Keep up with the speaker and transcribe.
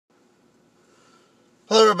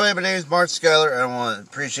Hello everybody, my name is Mark Schuyler, and I want to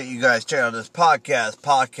appreciate you guys checking out this podcast.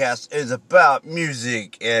 Podcast is about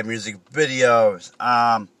music and music videos.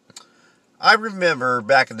 I remember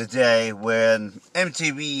back in the day when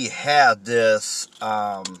MTV had this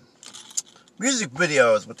music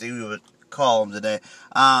videos, what they would call them today.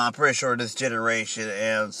 I'm pretty sure this generation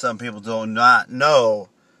and some people do not know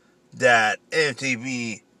that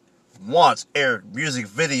MTV once aired music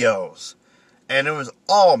videos, and it was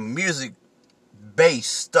all music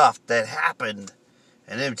based stuff that happened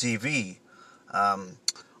in MTV.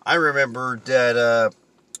 I remember that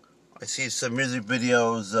I see some music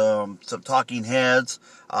videos, some Talking Heads,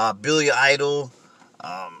 Billy Idol,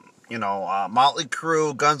 Motley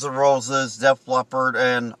Crue, Guns N' Roses, Def Leppard,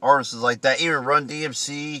 and artists like that. Even Run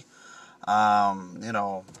DMC,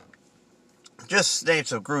 just name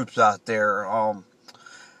some groups out there.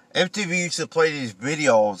 MTV used to play these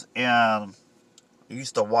videos, and I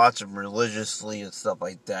used to watch them religiously and stuff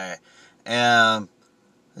like that. And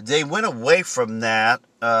they went away from that,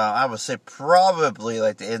 I would say probably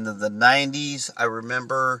like the end of the 90s. I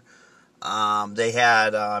remember they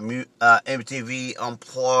had MTV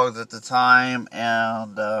Unplugged at the time,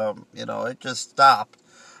 and, it just stopped.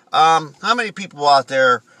 How many people out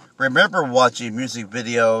there remember watching music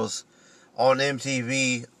videos on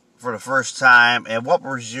MTV for the first time, and what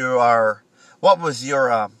was your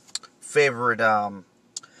favorite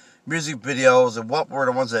music videos, and what were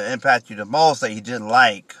the ones that impacted you the most that you didn't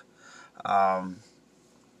like? I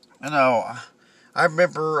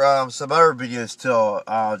remember some other videos too,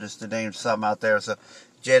 just to name some out there. So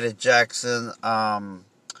Janet Jackson,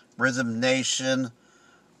 Rhythm Nation,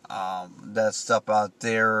 that stuff out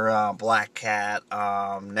there, Black Cat,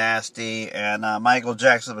 Nasty, and Michael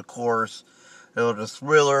Jackson, of course. The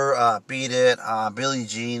Thriller, Beat It, Billie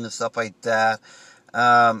Jean, and stuff like that.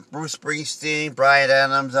 Bruce Springsteen, Bryan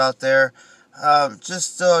Adams out there.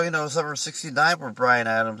 Summer 69 with Bryan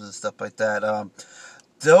Adams and stuff like that.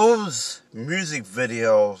 Those music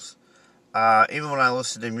videos, even when I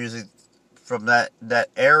listen to music from that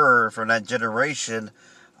era, from that generation,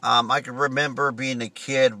 I can remember being a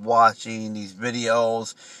kid watching these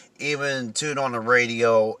videos, even tune on the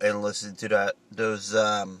radio and listen to those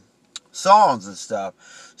songs and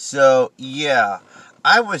stuff. So, yeah.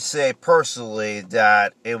 I would say personally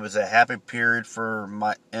that it was a happy period for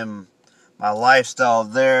my lifestyle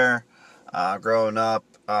there, growing up,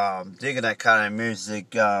 digging that kind of music.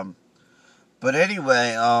 But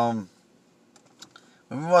anyway, when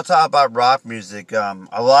we want to talk about rock music, a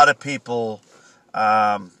lot of people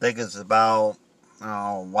think it's about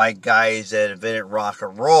white guys that invented rock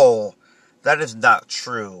and roll. That is not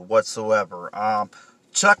true whatsoever.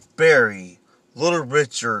 Chuck Berry, Little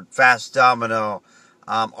Richard, Fats Domino,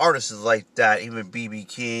 artists like that, even B.B.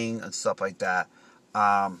 King and stuff like that.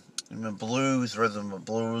 Even blues, rhythm of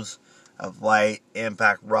blues, of light,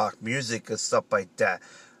 impact rock music and stuff like that.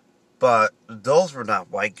 But those were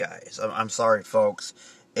not white guys. I'm sorry, folks.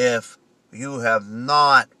 If you have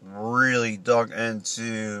not really dug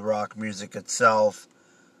into rock music itself,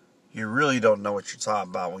 you really don't know what you're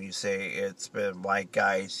talking about when you say it's been white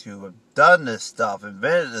guys who have done this stuff,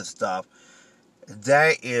 invented this stuff.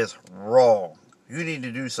 That is wrong. You need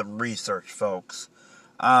to do some research, folks.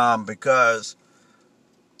 Because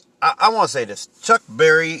I want to say this. Chuck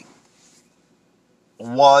Berry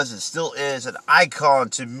was and still is an icon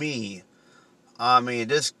to me. I mean,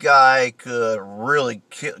 this guy could really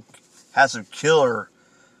have some killer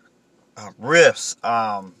riffs,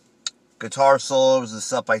 guitar solos and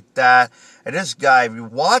stuff like that. And this guy, if you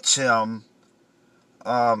watch him,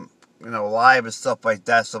 live and stuff like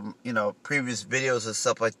that, some, previous videos and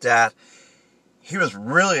stuff like that, he was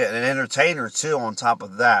really an entertainer too on top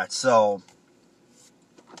of that. So,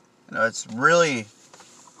 it's really,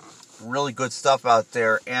 really good stuff out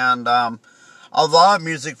there. And a lot of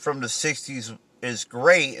music from the 60s is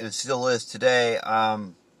great, and it still is today. I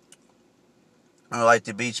like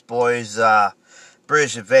the Beach Boys,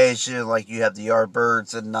 British Invasion, like you have the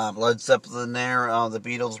Yardbirds and Led Zeppelin there, the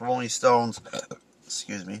Beatles, Rolling Stones,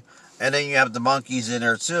 excuse me. And then you have the Monkees in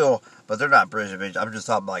there too, but they're not British Invasion. I'm just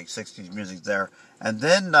talking about like 60s music there. And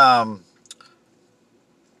then,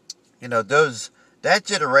 that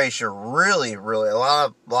generation really, really, a lot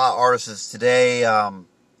of artists today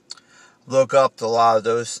look up to a lot of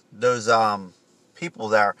those people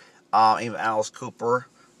there. Even Alice Cooper,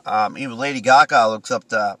 even Lady Gaga looks up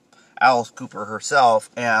to Alice Cooper herself,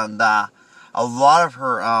 and a lot of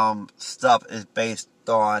her stuff is based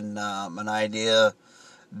on an idea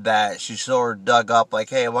that she sort of dug up, like,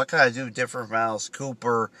 hey, what can I do different from Alice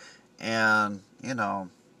Cooper? And,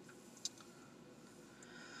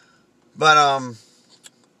 but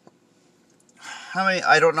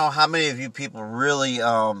I don't know how many of you people really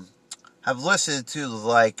have listened to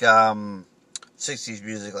like 60s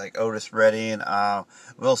music, like Otis Redding,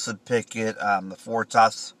 Wilson Pickett, the Four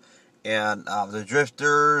Tops, and the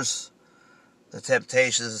Drifters, the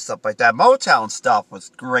Temptations, and stuff like that. Motown stuff was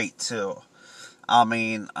great too. I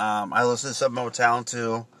mean, I listen to some Motown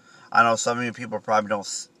too. I know some of you people probably don't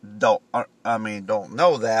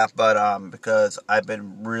know that, but because I've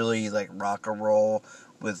been really like rock and roll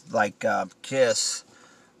with like Kiss,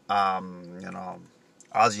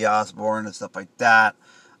 Ozzy Osbourne and stuff like that.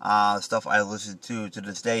 Stuff I listen to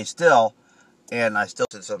this day still, and I still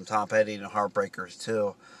listen to some Tom Petty and Heartbreakers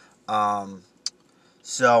too.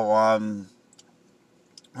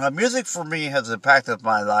 Music for me has impacted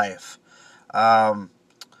my life.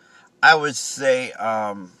 I would say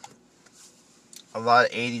a lot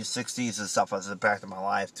of 80s, 60s and stuff has impacted my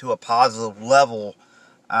life to a positive level.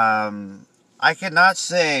 I cannot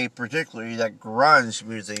say particularly that grunge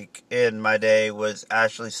music in my day was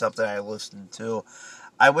actually something I listened to.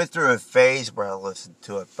 I went through a phase where I listened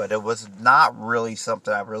to it, but it was not really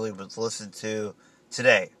something I really was listening to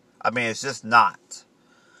today. I mean, it's just not.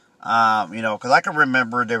 Because I can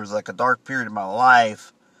remember there was like a dark period in my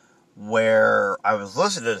life where I was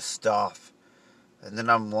listening to this stuff, and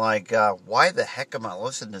then I'm like, why the heck am I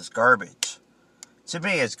listening to this garbage? To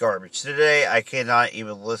me, it's garbage. Today, I cannot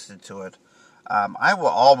even listen to it. I will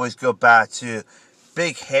always go back to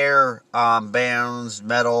big hair bands,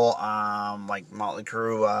 metal, like Motley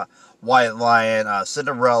Crue, White Lion,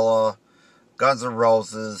 Cinderella, Guns N'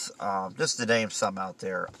 Roses, just to name some out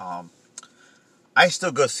there. I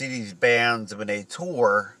still go see these bands when they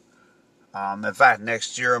tour. In fact,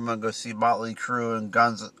 next year I'm gonna go see Motley Crue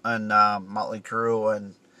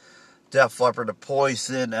and Def Leppard, The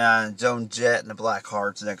Poison, and Joan Jett and the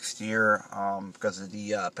Blackhearts next year, because of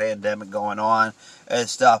the pandemic going on and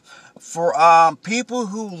stuff. For people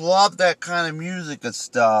who love that kind of music and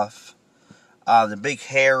stuff, the big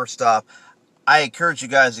hair stuff, I encourage you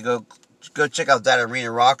guys to go check out that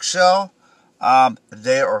Arena Rock show.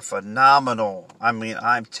 They are phenomenal. I mean,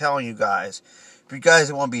 I'm telling you guys, if you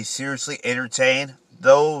guys want to be seriously entertained,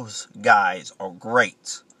 those guys are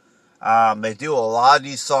great. They do a lot of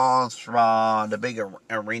these songs from the big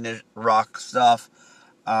arena rock stuff.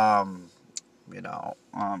 They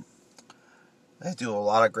do a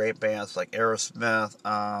lot of great bands like Aerosmith,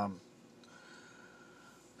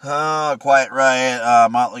 Quiet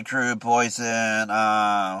Riot, Motley Crue, Poison,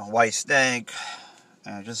 White Snake,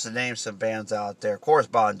 and just to name some bands out there. Of course,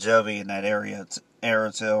 Bon Jovi in that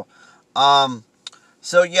era too.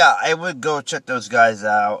 So yeah, I would go check those guys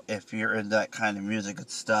out if you're in that kind of music and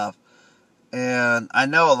stuff. And I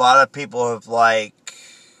know a lot of people that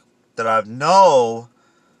I know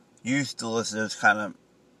used to listen to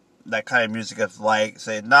that kind of music of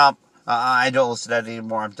say, nope, I don't listen to that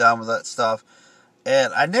anymore, I'm done with that stuff.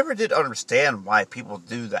 And I never did understand why people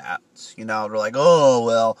do that. They're like, oh,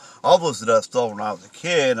 well, I'll listen to that stuff when I was a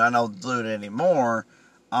kid, I don't do it anymore.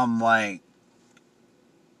 I'm like,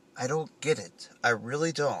 I don't get it. I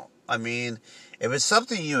really don't. I mean, if it's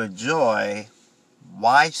something you enjoy,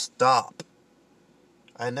 why stop?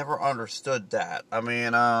 I never understood that. I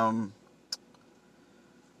mean,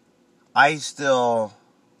 I still,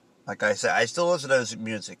 like I said, I still listen to this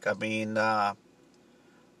music. I mean, the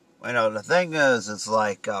thing is, it's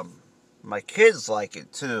like, my kids like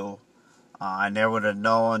it too. I never would have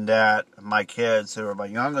known that my kids, who are my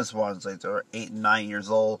youngest ones, like they're 8 and 9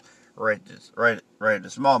 years old, right at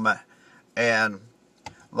this moment. And,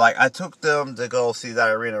 like, I took them to go see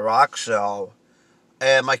that Arena Rock show.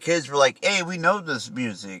 And my kids were like, hey, we know this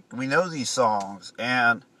music. We know these songs.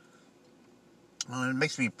 And it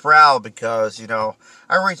makes me proud because, I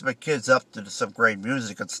raised my kids up to some great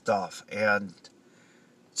music and stuff. And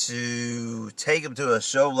to take them to a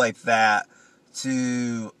show like that,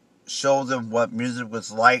 to show them what music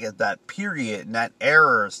was like at that period and that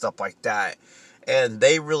era and stuff like that, and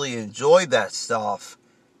they really enjoyed that stuff,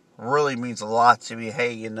 really means a lot to me.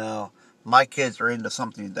 Hey, my kids are into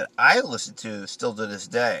something that I listen to still to this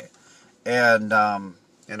day. And,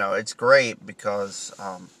 it's great because,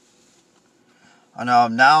 I know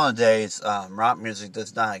nowadays, rock music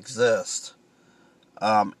does not exist.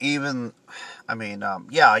 You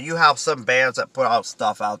have some bands that put out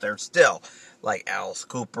stuff out there still, like Alice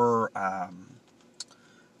Cooper,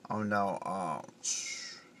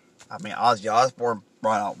 Ozzy Osbourne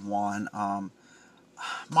brought out one,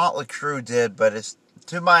 Motley Crue did, but it's,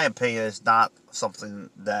 to my opinion, it's not something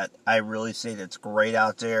that I really say that's great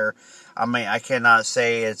out there. I mean, I cannot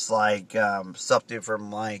say it's like something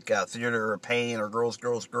from like Theater of Pain or Girls,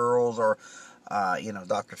 Girls, Girls, or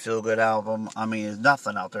Dr. Feelgood album. I mean, there's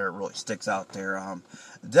nothing out there that really sticks out there.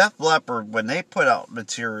 Def Leppard, when they put out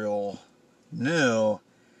material new,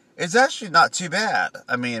 it's actually not too bad.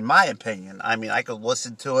 I mean, in my opinion. I mean, I could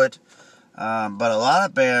listen to it. But a lot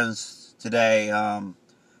of bands today,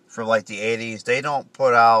 for like the 80s, they don't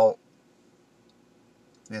put out,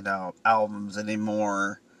 albums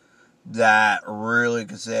anymore that really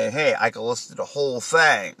could say, hey, I could listen to the whole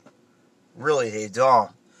thing. Really, they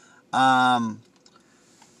don't.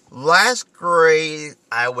 Last great,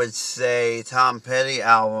 I would say, Tom Petty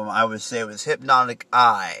album, I would say it was Hypnotic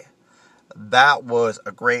Eye. That was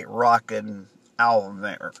a great rockin' album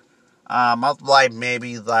there. I've liked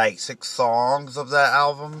maybe like 6 songs of that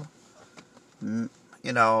album. And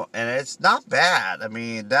it's not bad. I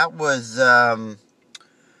mean, that was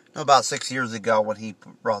about 6 years ago when he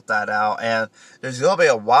brought that out. And there's going to be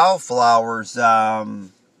a Wildflowers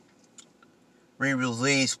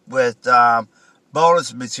re-release with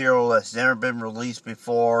bonus material that's never been released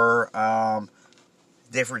before.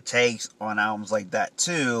 Different takes on albums like that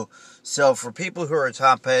too. So for people who are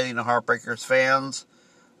Tom Petty and the Heartbreakers fans,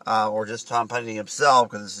 or just Tom Petty himself,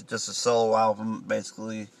 because it's just a solo album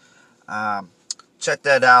basically, check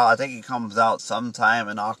that out. I think it comes out sometime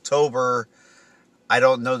in October. I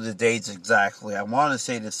don't know the dates exactly. I want to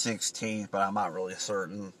say the 16th, but I'm not really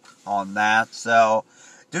certain on that. So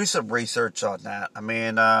do some research on that. I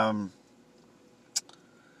mean, I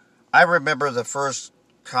remember the first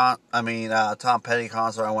Tom Petty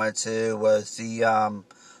concert I went to was the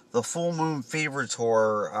Full Moon Fever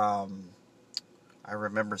tour. I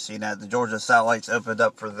remember seeing that. The Georgia Satellites opened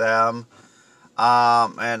up for them.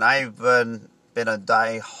 And I've been a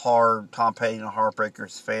die-hard Tom Petty and the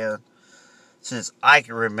Heartbreakers fan since I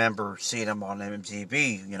can remember seeing them on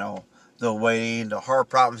MTV. The Waiting, the Heart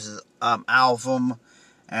Promises album,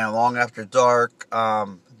 and Long After Dark.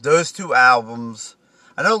 Those 2 albums.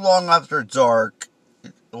 I know Long After Dark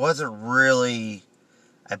wasn't really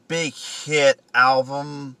a big hit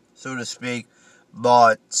album, so to speak,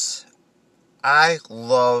 but I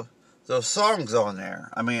love those songs on there.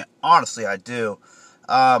 I mean, honestly, I do.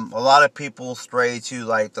 A lot of people stray to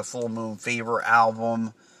like the Full Moon Fever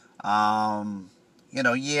album.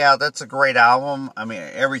 Yeah, that's a great album. I mean,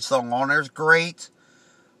 every song on there is great.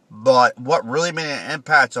 But what really made an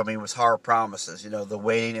impact on me was Heart Promises. The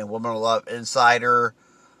Waiting and Woman of Love, Insider,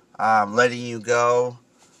 Letting You Go,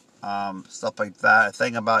 stuff like that. A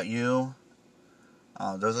Thing About You.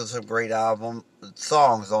 Those are some great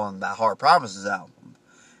songs on that Heart Promises album.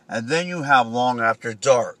 And then you have Long After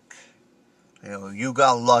Dark. You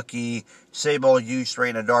Got Lucky, Same Old You, Straight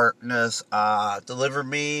in the Darkness, Deliver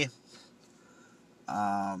Me.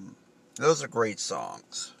 Those are great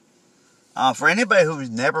songs. For anybody who's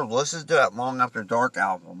never listened to that Long After Dark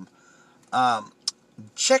album,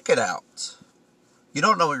 check it out. You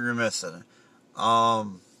don't know what you're missing.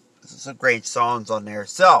 There's some great songs on there.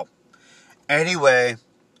 So, anyway,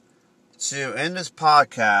 to end this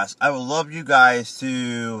podcast, I would love you guys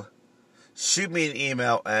to shoot me an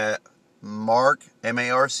email at Mark,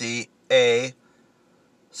 M-A-R-C-A,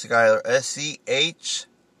 Skyler, S-C-H-U-Y-L-E-R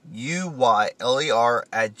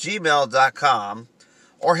at gmail.com,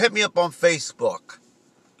 or hit me up on Facebook.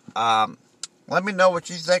 Let me know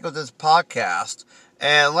what you think of this podcast,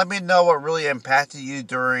 and let me know what really impacted you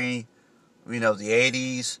during, the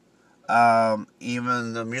 80s,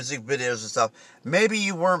 even the music videos and stuff. Maybe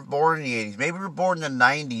you weren't born in the 80s, maybe you were born in the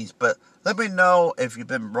 90s, but let me know if you've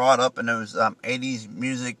been brought up in those 80s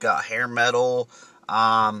music, hair metal,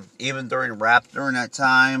 even during rap during that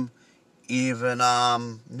time, even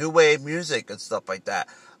new wave music and stuff like that.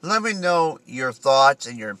 Let me know your thoughts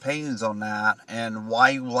and your opinions on that, and why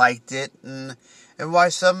you liked it, and why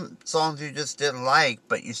some songs you just didn't like,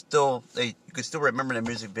 but you can still remember the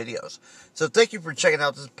music videos. So thank you for checking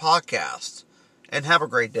out this podcast, and have a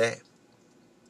great day.